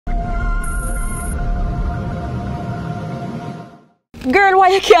Girl, why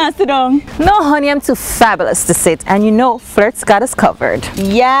you can't sit down? No, honey, I'm too fabulous to sit. And you know, Flirt's got us covered.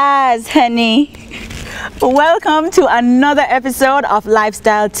 Yes, honey. Welcome to another episode of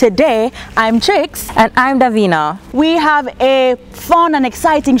Lifestyle Today. I'm Trix. And I'm Davina. We have a fun and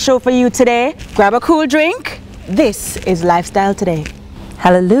exciting show for you today. Grab a cool drink. This is Lifestyle Today.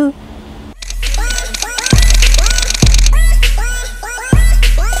 Hallelujah.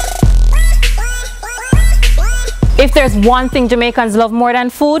 If there's one thing Jamaicans love more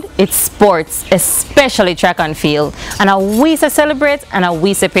than food, it's sports, especially track and field. And we say celebrate and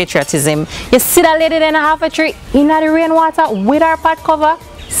we say patriotism. You see that lady in a half a tree in the rainwater with our pot cover?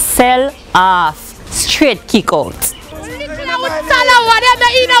 Sell off. Straight kick out.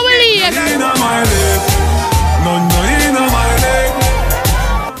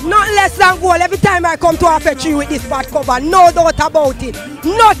 Not less than goal every time I come to a tree with this pot cover, no doubt about it.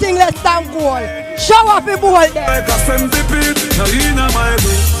 Nothing less than goal. Show off the ball there.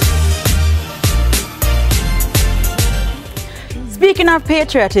 Speaking of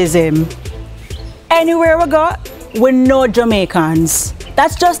patriotism, anywhere we go, we know Jamaicans.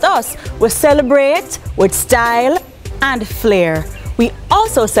 That's just us. We celebrate with style and flair. We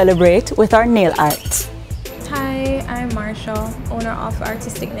also celebrate with our nail art. Hi, I'm Marshall, owner of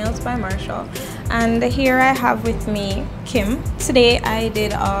Artistic Nails by Marshall, and here I have with me Kim. Today I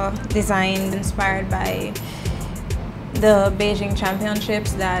did a design inspired by the Beijing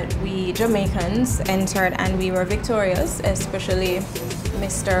Championships that we Jamaicans entered, and we were victorious, especially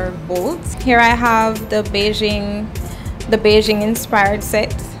Mr. Bolt. Here I have the Beijing inspired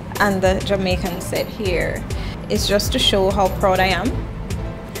set and the Jamaican set here. It's just to show how proud I am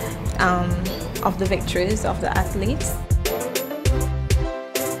of the victories of the athletes.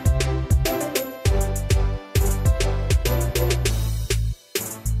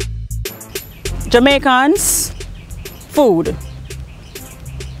 Jamaicans, food.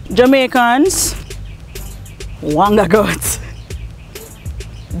 Jamaicans, wanga goat.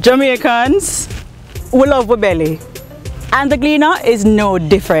 Jamaicans, we love our belly. And the Gleaner is no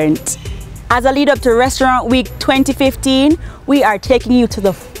different. As a lead up to Restaurant Week 2015, we are taking you to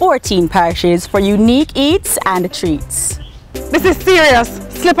the 14 parishes for unique eats and treats. This is serious.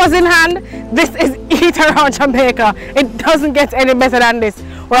 Slippers in hand, this is Eat Around Jamaica. It doesn't get any better than this.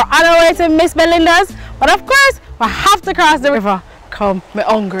 We're on our way to Miss Belinda's, but of course, we have to cross the river. Come, me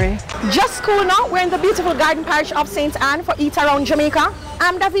hungry. Just cool now, we're in the beautiful garden parish of St. Anne for Eat Around Jamaica.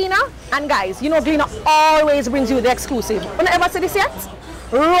 I'm Davina, and guys, you know Gleaner always brings you the exclusive. You ever see this yet?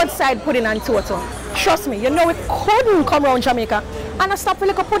 Roadside pudding and toto. Trust me, you know we couldn't come around Jamaica and stop for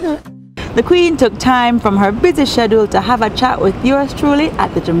little pudding. The Queen took time from her busy schedule to have a chat with yours truly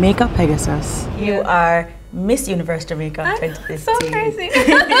at the Jamaica Pegasus. You are Miss Universe Jamaica 2015. So crazy.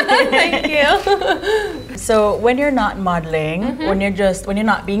 Thank you. So when you're not modeling, when you're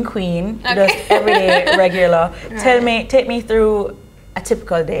not being queen, just everyday regular, take me through a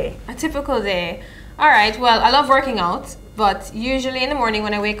typical day. A typical day. All right, well, I love working out. But usually in the morning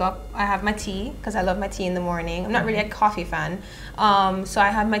when I wake up, I have my tea, because I love my tea in the morning. I'm not really a coffee fan. So I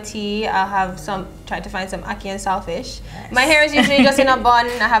have my tea, I'll have try to find some ackee and saltfish. Yes. My hair is usually just in a bun,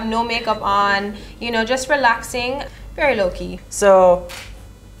 I have no makeup on, you know, just relaxing, very low key. So,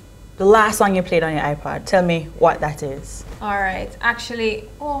 the last song you played on your iPod, tell me what that is. All right, actually,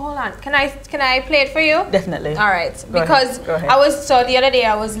 oh, hold on. Can I play it for you? Definitely. All right, because Go ahead. the other day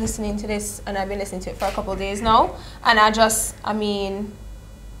I was listening to this, and I've been listening to it for a couple of days now, and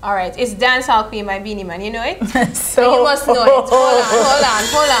all right, it's Dancehall Queen by Beanie Man, you know it? So you must know it. Hold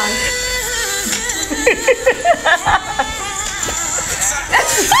on.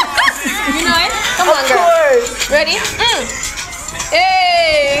 You know it? Come on, girl. Of course. Ready?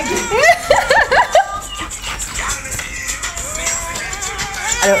 Hey!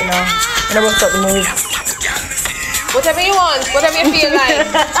 I don't know. I never thought the move. Whatever you want, whatever you feel like.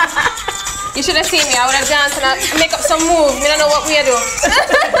 You should have seen me. I would have danced and I'd make up some moves. I don't know what we do.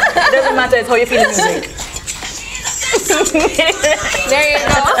 It doesn't matter, it's how you feel the music. There you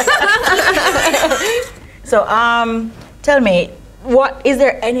go. So, tell me, is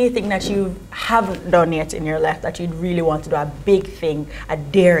there anything that you haven't done yet in your life that you'd really want to do? A big thing, a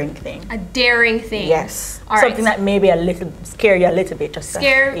daring thing? A daring thing? Yes. All Something right. that maybe scare you a little bit.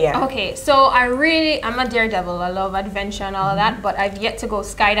 Scare? Yeah. Okay, so I'm a daredevil. I love adventure and all of that, but I've yet to go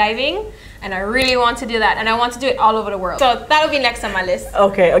skydiving, and I really want to do that, and I want to do it all over the world. So that'll be next on my list.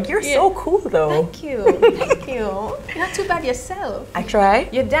 Okay, you're so cool though. Thank you, thank you. You're not too bad yourself. I try.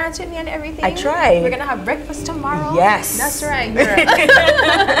 You dance with me and everything. I try. We're gonna have breakfast tomorrow. Yes. That's right,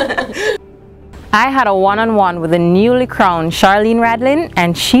 girl. I had a one-on-one with the newly crowned Sharlene Radlein,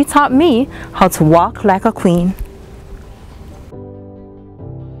 and she taught me how to walk like a queen.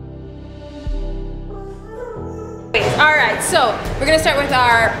 All right, so we're gonna start with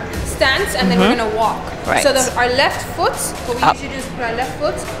our stance and then we're gonna walk. Right. So our left foot, what we usually do is put our left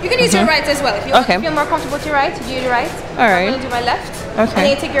foot. You can use your right as well. If you want to feel more comfortable with your right, you do your right. All right. I'm gonna do my left. Okay. And then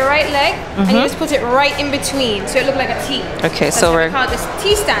you take your right leg and you just put it right in between, so it looks like a T. Okay, That's so what we're we call this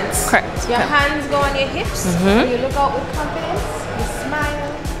T stance. correct. Your hands go on your hips. And you look out with confidence. You smile,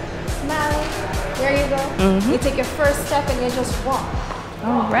 smile. There you go. You take your first step and you just walk.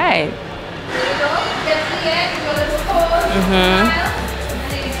 All right. There you go. Get to the end. You go a little pose. Smile.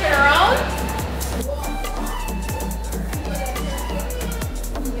 And then you turn around.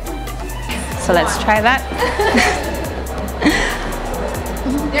 So let's try that.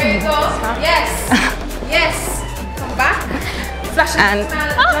 There you go. Yes. Yes. Come back. Flash and smile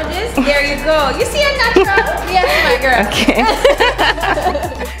at the judges. There you go. You see a natural? Yes, my girl. Okay.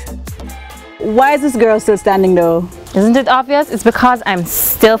 Why is this girl still standing though? Isn't it obvious? It's because I'm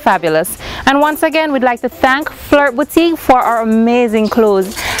still fabulous. And once again, we'd like to thank Flirt Boutique for our amazing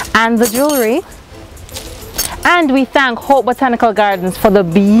clothes and the jewelry. And we thank Hope Botanical Gardens for the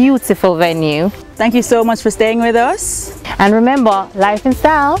beautiful venue. Thank you so much for staying with us. And remember, life in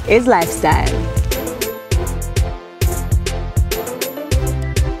style is lifestyle.